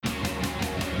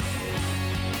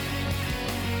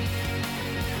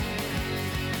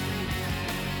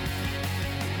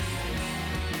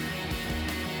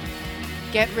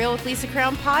Get Real with Lisa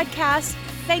Crown podcast.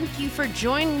 Thank you for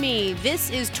joining me. This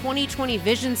is 2020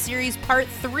 Vision Series Part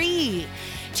 3.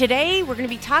 Today, we're going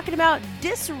to be talking about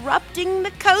disrupting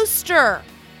the coaster.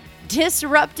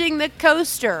 Disrupting the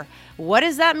coaster. What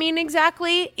does that mean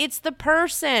exactly? It's the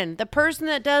person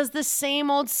that does the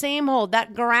same old,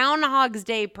 that Groundhog's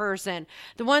Day person,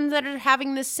 the ones that are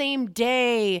having the same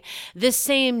day, the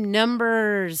same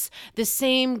numbers, the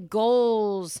same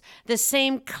goals, the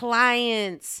same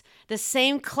clients, the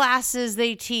same classes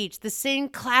they teach, the same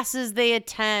classes they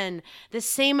attend, the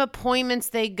same appointments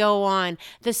they go on,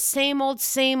 the same old,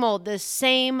 the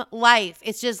same life.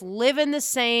 It's just living the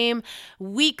same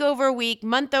week over week,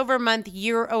 month over month,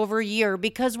 year over year,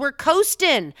 because we're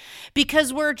coasting,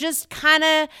 because we're just kind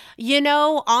of,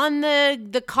 on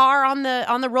the car, on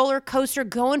the roller coaster,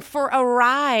 going for a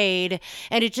ride.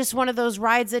 And it's just one of those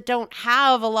rides that don't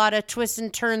have a lot of twists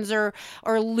and turns or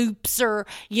loops or,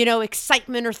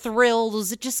 excitement or thrills.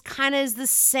 It just kind of is the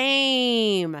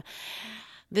same.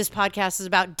 This podcast is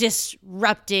about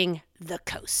disrupting the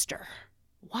coaster.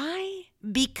 Why?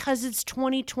 Because it's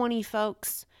 2020,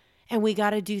 folks, and we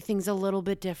got to do things a little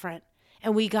bit different,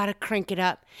 and we got to crank it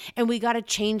up, and we got to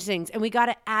change things, and we got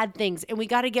to add things, and we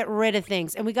got to get rid of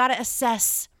things, and we got to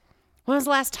assess. When was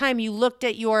the last time you looked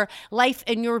at your life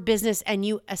and your business and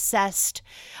you assessed?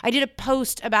 I did a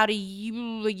post about a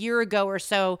year ago or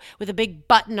so with a big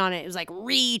button on it. It was like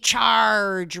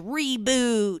recharge,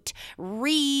 reboot,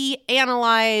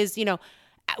 reanalyze,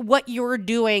 what you're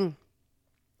doing,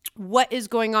 what is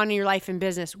going on in your life and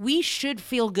business. We should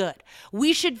feel good.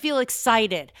 We should feel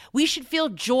excited. We should feel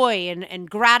joy and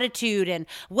gratitude and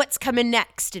what's coming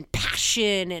next and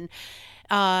passion and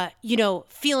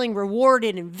feeling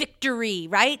rewarded and victory,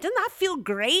 right? Doesn't that feel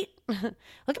great?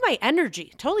 Look at my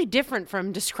energy. Totally different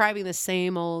from describing the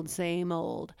same old day,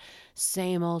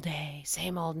 same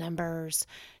old numbers,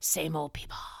 same old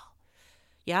people.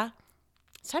 Yeah?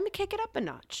 It's time to kick it up a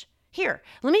notch. Here,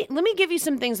 let me give you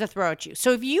some things to throw at you.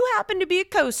 So if you happen to be a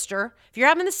coaster, if you're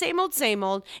having the same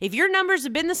old, if your numbers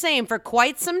have been the same for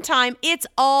quite some time, it's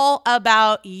all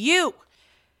about you.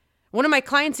 One of my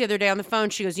clients the other day on the phone,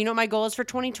 she goes, you know what my goal is for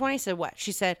 2020? I said, what?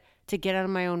 She said, to get out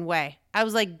of my own way. I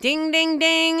was like, ding, ding,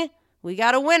 ding. We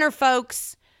got a winner,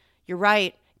 folks. You're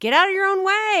right. Get out of your own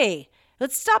way.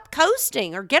 Let's stop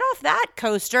coasting or get off that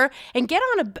coaster and get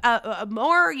on a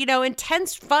more,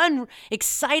 intense, fun,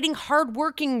 exciting,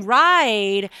 hardworking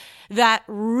ride that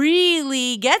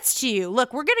really gets to you.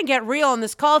 Look, we're going to get real on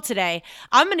this call today.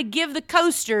 I'm going to give the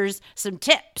coasters some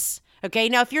tips. Okay,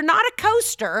 now if you're not a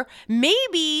coaster,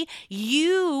 maybe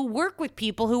you work with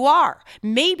people who are.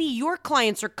 Maybe your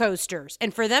clients are coasters,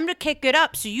 and for them to kick it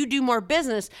up so you do more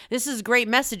business, this is great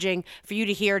messaging for you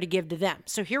to hear to give to them.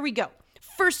 So here we go.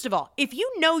 First of all, if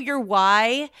you know your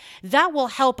why, that will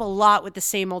help a lot with the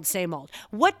same old.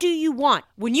 What do you want?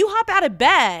 When you hop out of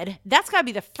bed, that's got to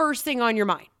be the first thing on your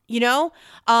mind,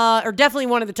 or definitely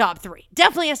one of the top three.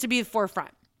 Definitely has to be the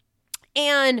forefront.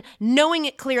 And knowing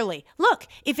it clearly. Look,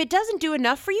 if it doesn't do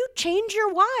enough for you, change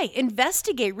your why.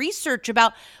 Investigate, research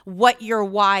about what your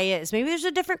why is. Maybe there's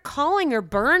a different calling or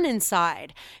burn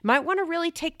inside. You might want to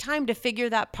really take time to figure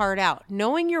that part out.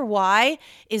 Knowing your why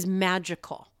is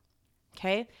magical.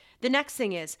 Okay? The next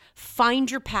thing is find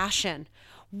your passion.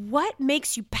 What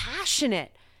makes you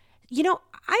passionate?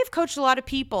 I've coached a lot of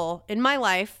people in my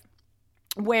life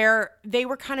where they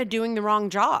were kind of doing the wrong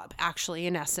job, actually,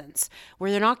 in essence,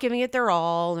 where they're not giving it their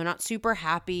all, they're not super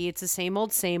happy, it's the same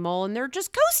old, and they're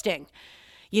just coasting,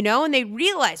 and they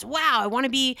realize, wow, I want to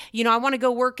be, I want to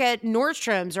go work at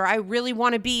Nordstrom's, or I really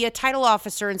want to be a title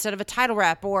officer instead of a title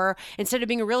rep, or instead of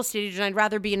being a real estate agent, I'd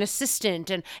rather be an assistant.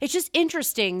 And it's just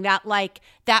interesting that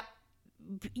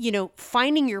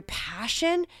finding your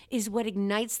passion is what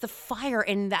ignites the fire,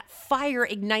 and that fire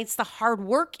ignites the hard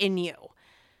work in you.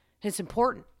 It's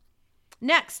important.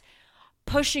 Next,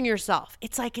 pushing yourself.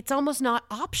 It's almost not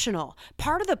optional.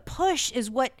 Part of the push is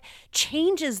what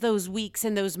changes those weeks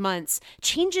and those months,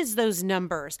 changes those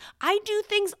numbers. I do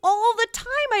things all the time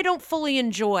I don't fully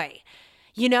enjoy.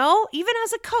 Even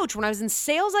as a coach, when I was in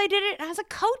sales, I did it. As a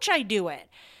coach, I do it.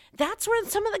 That's where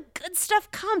some of the good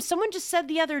stuff comes. Someone just said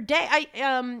the other day,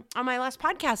 on my last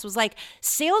podcast, was like,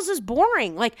 sales is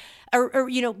boring.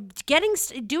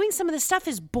 Doing some of this stuff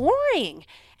is boring.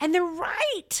 And they're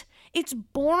right. It's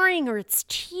boring, or it's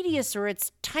tedious, or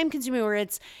it's time consuming, or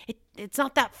it's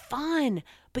not that fun.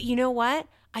 But you know what?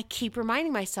 I keep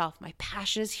reminding myself my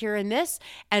passion is here in this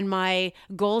and my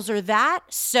goals are that.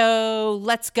 So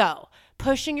let's go.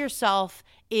 Pushing yourself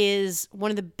is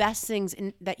one of the best things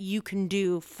that you can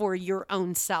do for your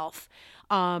own self,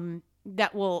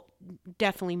 that will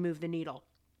definitely move the needle.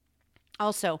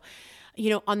 Also,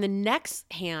 on the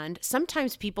next hand,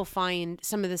 sometimes people find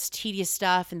some of this tedious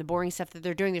stuff and the boring stuff that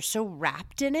they're doing, they're so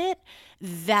wrapped in it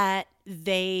that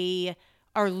they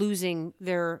are losing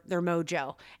their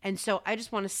mojo. And so I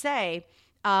just want to say,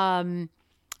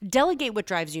 delegate what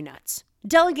drives you nuts.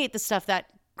 Delegate the stuff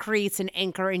that creates an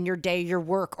anchor in your day, your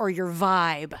work, or your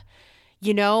vibe.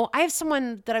 I have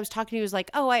someone that I was talking to who was like,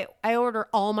 oh, I order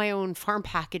all my own farm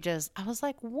packages. I was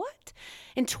like, what?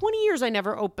 In 20 years, I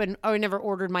never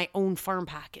ordered my own farm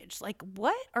package. Like,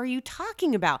 what are you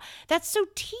talking about? That's so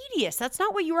tedious. That's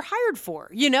not what you were hired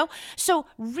for, So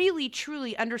really,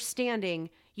 truly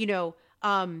understanding,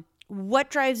 what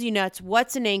drives you nuts,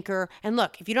 what's an anchor. And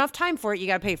look, if you don't have time for it, you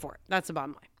got to pay for it. That's the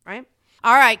bottom line, right?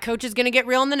 All right, coach is going to get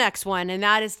real in the next one. And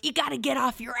that is, you got to get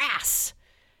off your ass,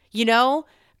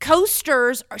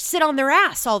 Coasters sit on their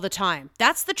ass all the time.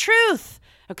 That's the truth,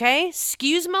 okay?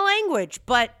 Excuse my language,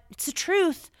 but it's the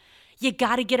truth. You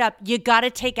got to get up. You got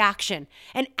to take action.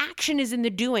 And action is in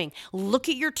the doing. Look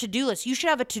at your to-do list. You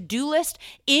should have a to-do list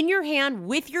in your hand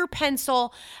with your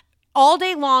pencil all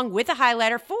day long with a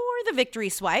highlighter for the victory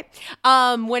swipe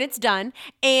when it's done,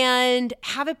 and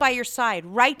have it by your side.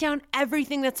 Write down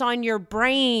everything that's on your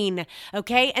brain,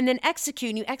 okay? And then execute.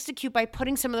 And you execute by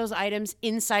putting some of those items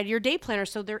inside your day planner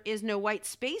so there is no white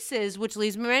spaces, which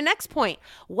leads me to my next point.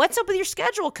 What's up with your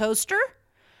schedule, coaster?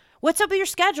 What's up with your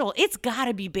schedule? It's got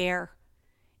to be bare.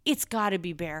 It's got to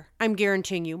be bare. I'm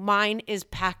guaranteeing you. Mine is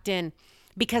packed in.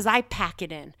 Because I pack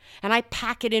it in, and I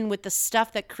pack it in with the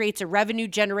stuff that creates a revenue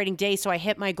generating day so I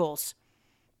hit my goals.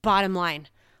 Bottom line,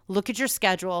 look at your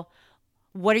schedule.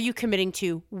 What are you committing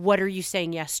to? What are you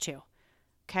saying yes to?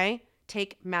 Okay?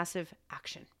 Take massive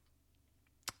action.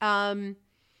 The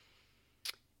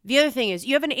other thing is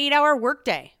you have an 8-hour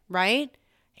workday, right?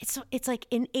 It's like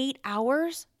in 8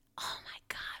 hours. Oh my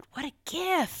God, what a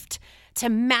gift to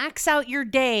max out your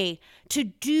day, to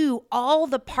do all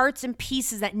the parts and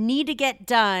pieces that need to get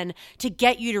done to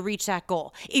get you to reach that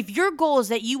goal. If your goal is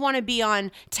that you want to be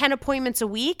on 10 appointments a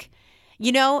week,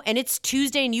 and it's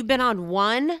Tuesday and you've been on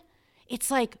one, it's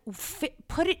like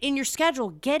put it in your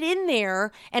schedule, get in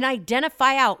there and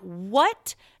identify out,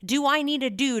 what do I need to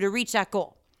do to reach that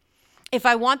goal? If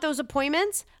I want those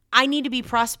appointments, I need to be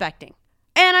prospecting.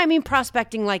 And I mean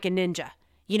prospecting like a ninja,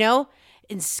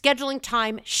 in scheduling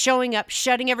time, showing up,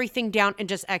 shutting everything down, and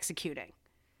just executing.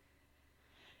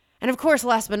 And of course,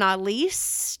 last but not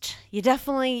least, you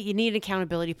need an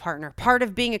accountability partner. Part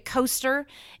of being a coaster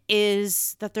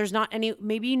is that there's not any,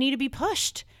 maybe you need to be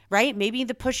pushed, right? Maybe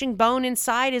the pushing bone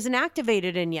inside isn't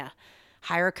activated in you.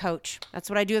 Hire a coach. That's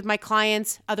what I do with my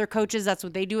clients. Other coaches, that's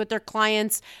what they do with their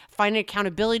clients. Find an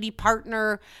accountability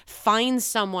partner. Find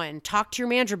someone. Talk to your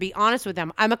manager. Be honest with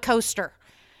them. I'm a coaster.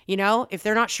 If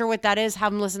they're not sure what that is,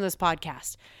 have them listen to this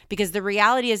podcast, because the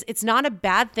reality is it's not a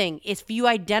bad thing. If you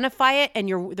identify it and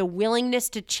the willingness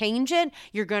to change it,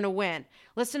 you're going to win.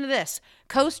 Listen to this.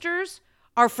 Coasters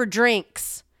are for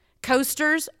drinks.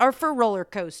 Coasters are for roller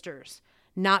coasters,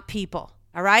 not people.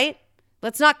 All right?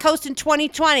 Let's not coast in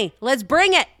 2020. Let's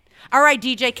bring it. All right,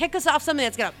 DJ, kick us off something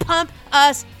that's going to pump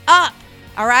us up.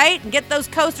 All right? And get those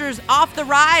coasters off the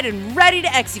ride and ready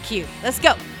to execute. Let's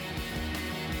go.